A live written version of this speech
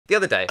The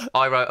other day,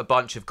 I wrote a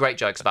bunch of great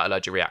jokes about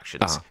allergic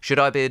reactions. Should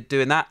I be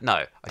doing that?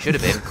 No. I should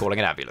have been calling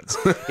an ambulance,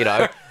 you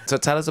know? So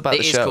tell us about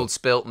the show. It is called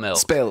Spilt Milk.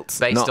 Spilt,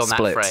 based not on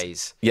split. that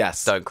phrase.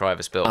 Yes. Don't cry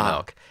over spilt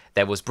milk.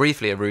 There was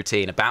briefly a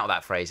routine about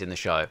that phrase in the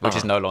show, which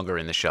is no longer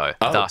in the show.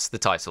 Thus, the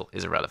title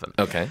is irrelevant.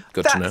 Okay,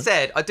 good to know. That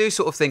said, I do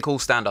sort of think all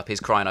stand-up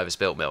is crying over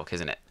spilt milk,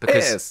 isn't it?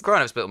 Because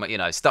crying over spilt milk, you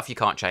know, stuff you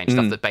can't change,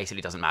 stuff that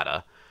basically doesn't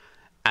matter,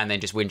 and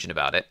then just whinging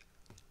about it.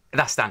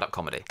 That's stand-up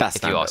comedy,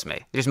 if you ask me.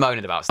 You're just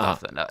moaning about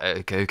stuff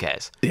that who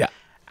cares? Yeah.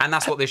 And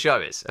that's what this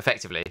show is,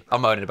 effectively. I'm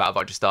moaning about a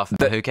bunch of stuff,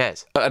 but who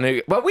cares?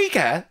 Well, we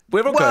care.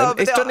 We're all good.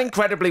 It's done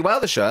incredibly well,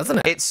 the show, hasn't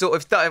it? It's sort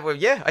of done,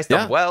 it's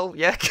done well.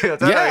 Yeah, I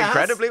don't know,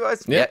 incredibly well.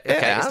 It's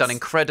done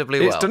incredibly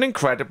well. It's done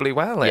incredibly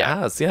well. It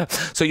has, yeah.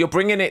 So you're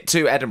bringing it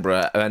to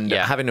Edinburgh, and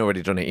having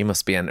already done it, you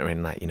must be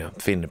entering, like, you know,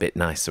 feeling a bit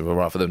nicer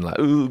rather than like,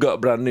 ooh, got a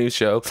brand new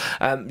show.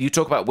 You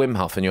talk about Wim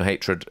Hof and your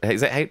hatred.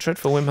 Is it hatred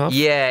for Wim Hof?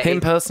 Yeah. Him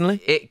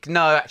personally?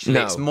 No, actually,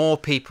 it's more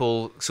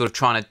people sort of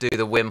trying to do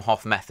the Wim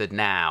Hof method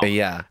now.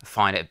 Yeah.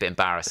 Find it a bit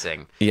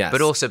embarrassing. Yes. But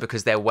also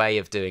because their way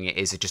of doing it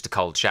is just a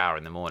cold shower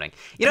in the morning.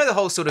 You know, the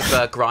whole sort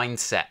of grind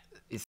set,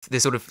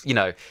 this sort of, you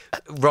know,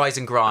 rise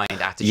and grind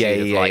attitude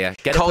of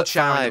like cold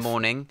shower in the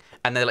morning.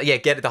 And they're like,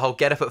 get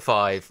up at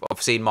 5.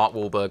 I've seen Mark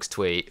Wahlberg's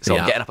tweet, so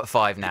I'm getting up at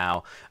 5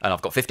 now, and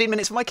I've got 15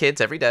 minutes for my kids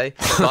every day,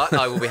 but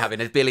I will be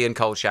having a billion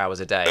cold showers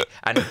a day.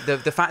 And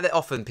the fact that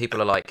often people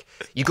are like,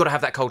 you've got to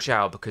have that cold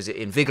shower because it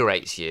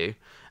invigorates you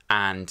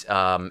and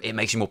it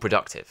makes you more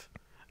productive.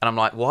 And I'm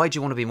like, why do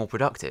you want to be more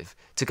productive?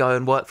 To go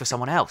and work for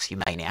someone else, you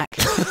maniac.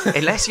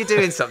 Unless you're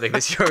doing something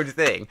that's your own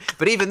thing.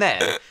 But even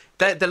then,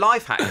 the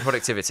life hack in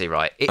productivity,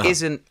 right? It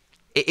isn't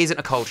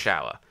a cold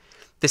shower.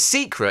 The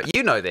secret,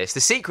 you know this,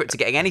 the secret to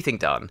getting anything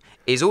done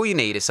is all you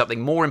need is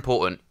something more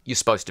important you're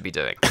supposed to be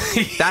doing.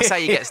 That's how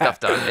you get stuff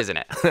done, isn't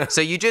it?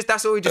 So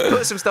that's all you just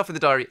put some stuff in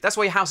the diary. That's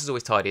why your house is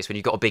always tidiest when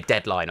you've got a big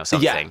deadline or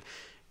something.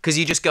 Because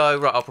you just go,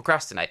 right, I'll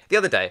procrastinate. The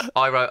other day,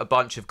 I wrote a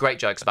bunch of great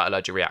jokes about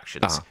allergic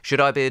reactions.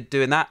 Should I be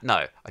doing that?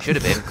 No. I should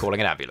have been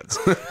calling an ambulance.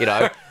 You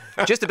know?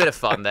 Just a bit of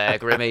fun there,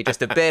 Grimmy.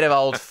 Just a bit of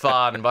old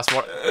fun.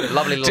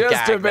 Lovely little gag.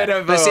 Just a bit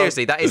of. But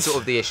seriously, that is sort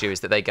of the issue,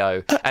 is that they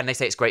go, and they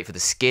say it's great for the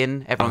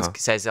skin. Everyone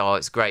says, oh,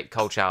 it's great,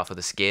 cold shower for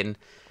the skin.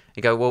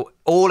 You go, well,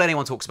 all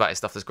anyone talks about is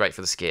stuff that's great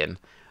for the skin.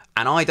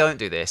 And I don't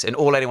do this, and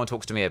all anyone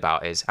talks to me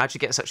about is, how'd you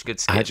get such good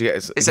skin?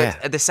 It's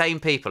the same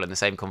people in the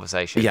same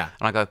conversation. Yeah.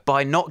 And I go,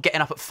 by not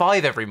getting up at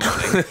 5 every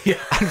morning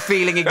and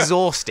feeling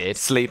exhausted.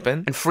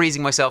 Sleeping. And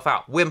freezing myself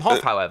out. Wim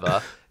Hof,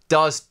 however,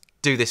 does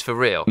do this for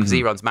real, because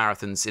he runs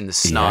marathons in the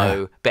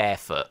snow,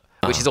 barefoot.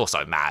 Which is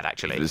also mad,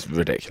 actually. It's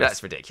ridiculous.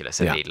 That's ridiculous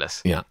and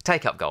needless. Yeah.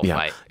 Take up golf,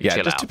 mate. Yeah,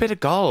 chill just out. a bit of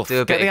golf.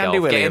 Do a bit Get the of Andy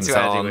golf. Williams Get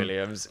into on. Andy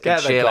Williams.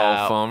 Get the chill golf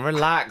out. on.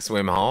 Relax,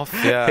 Wim Hof.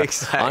 Yeah.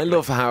 Exactly. I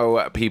love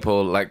how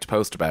people like to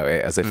post about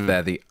it as if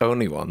they're the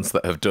only ones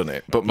that have done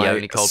it. But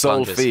my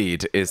sole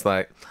feed is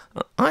like,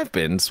 I've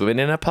been swimming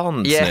in a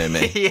pond near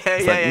me.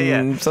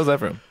 Yeah. So's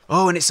everyone.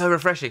 Oh, and it's so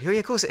refreshing. Oh, yeah,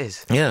 of course it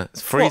is. Yeah,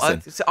 it's freezing.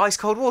 What, it's ice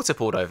cold water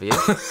poured over you?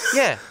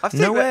 Yeah. I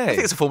think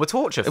it's a form of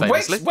torture, It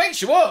famously.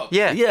 wakes you up.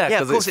 Yeah,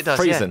 of course it does.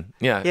 Freezing.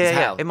 Yeah, it's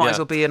hell. It might as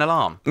well be an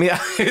alarm. Yeah,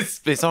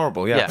 it's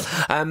horrible. Yeah.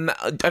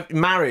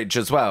 Marriage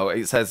as well.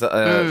 It says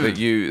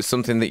that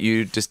something that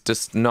you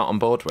just not on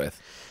board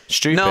with.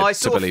 Stupid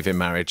to believe in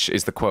marriage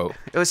is the quote.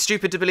 It was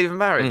stupid to believe in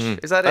marriage.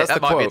 Is that it? That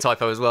might be a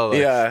typo as well, though.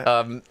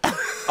 Yeah.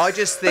 I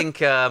just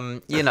think,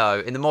 you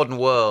know, in the modern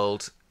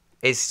world,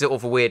 it's sort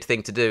of a weird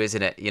thing to do,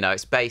 isn't it? You know,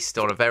 it's based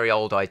on a very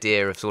old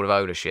idea of sort of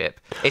ownership.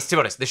 It's, to be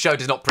honest, the show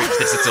does not preach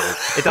this at all.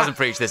 It doesn't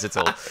preach this at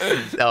all.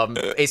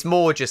 It's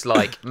more just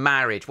like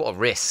marriage. What a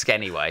risk,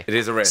 anyway. It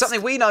is a risk.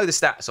 Something we know the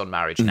stats on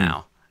marriage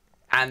now.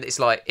 And it's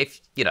like, if,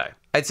 you know,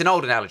 it's an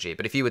old analogy,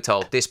 but if you were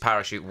told this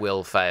parachute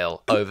will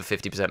fail over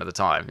 50% of the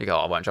time, you go,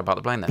 I won't jump out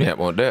the plane then. Yeah,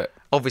 won't do it.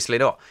 Obviously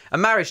not.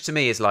 And marriage to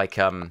me is like,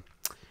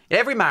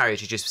 every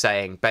marriage is just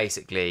saying,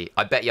 basically,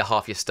 I bet you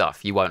half your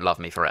stuff, you won't love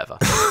me forever.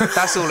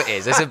 That's all it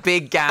is. It's a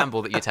big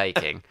gamble that you're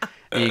taking.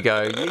 And you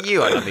go, you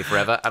won't love me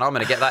forever, and I'm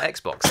going to get that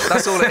Xbox.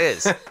 That's all it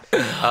is.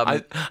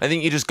 I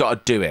think you just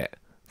got to do it.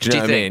 Do you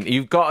know what I mean?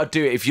 You've got to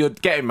do it. If you're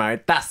getting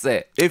married, that's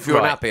it. If you're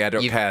unhappy, I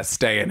don't care.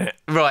 Stay in it.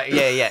 Right,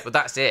 yeah. Well,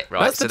 that's it,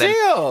 right? That's the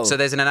deal. So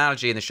there's an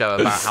analogy in the show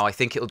about how I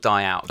think it'll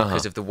die out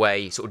because of the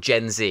way sort of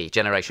Gen Z,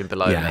 generation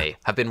below me,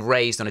 have been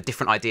raised on a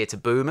different idea to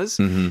boomers.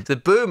 So the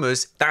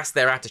boomers, that's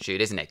their attitude,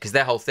 isn't it? Because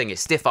their whole thing is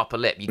stiff upper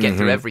lip. You get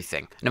through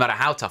everything, no matter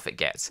how tough it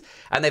gets.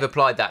 And they've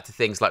applied that to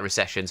things like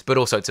recessions, but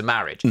also to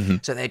marriage.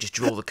 So they just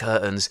draw the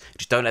curtains,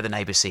 just don't let the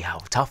neighbours see how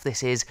tough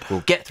this is.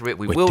 We'll get through it.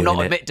 We will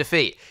not admit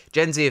defeat.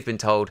 Gen Z have been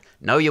told,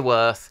 know your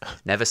worth,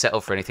 never settle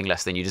for anything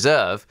less than you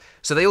deserve.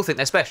 So they all think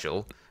they're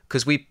special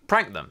because we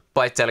pranked them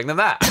by telling them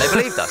that. And they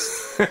believed us.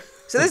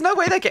 So there's no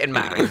way they're getting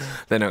married.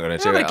 They're not going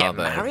to do it, are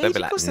they? They'll be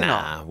like,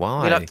 nah,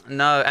 why? Like,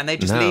 no, and they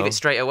just leave it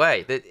straight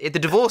away. The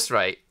divorce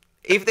rate,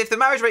 if the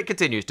marriage rate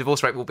continues,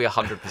 divorce rate will be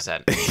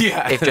 100%.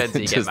 If Gen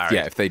Z get married.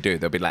 Yeah, if they do,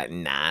 they'll be like,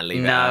 nah,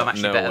 leave it No, out. I'm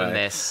actually better than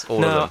this.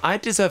 All of them. I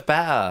deserve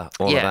better.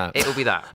 All of that. It'll be that.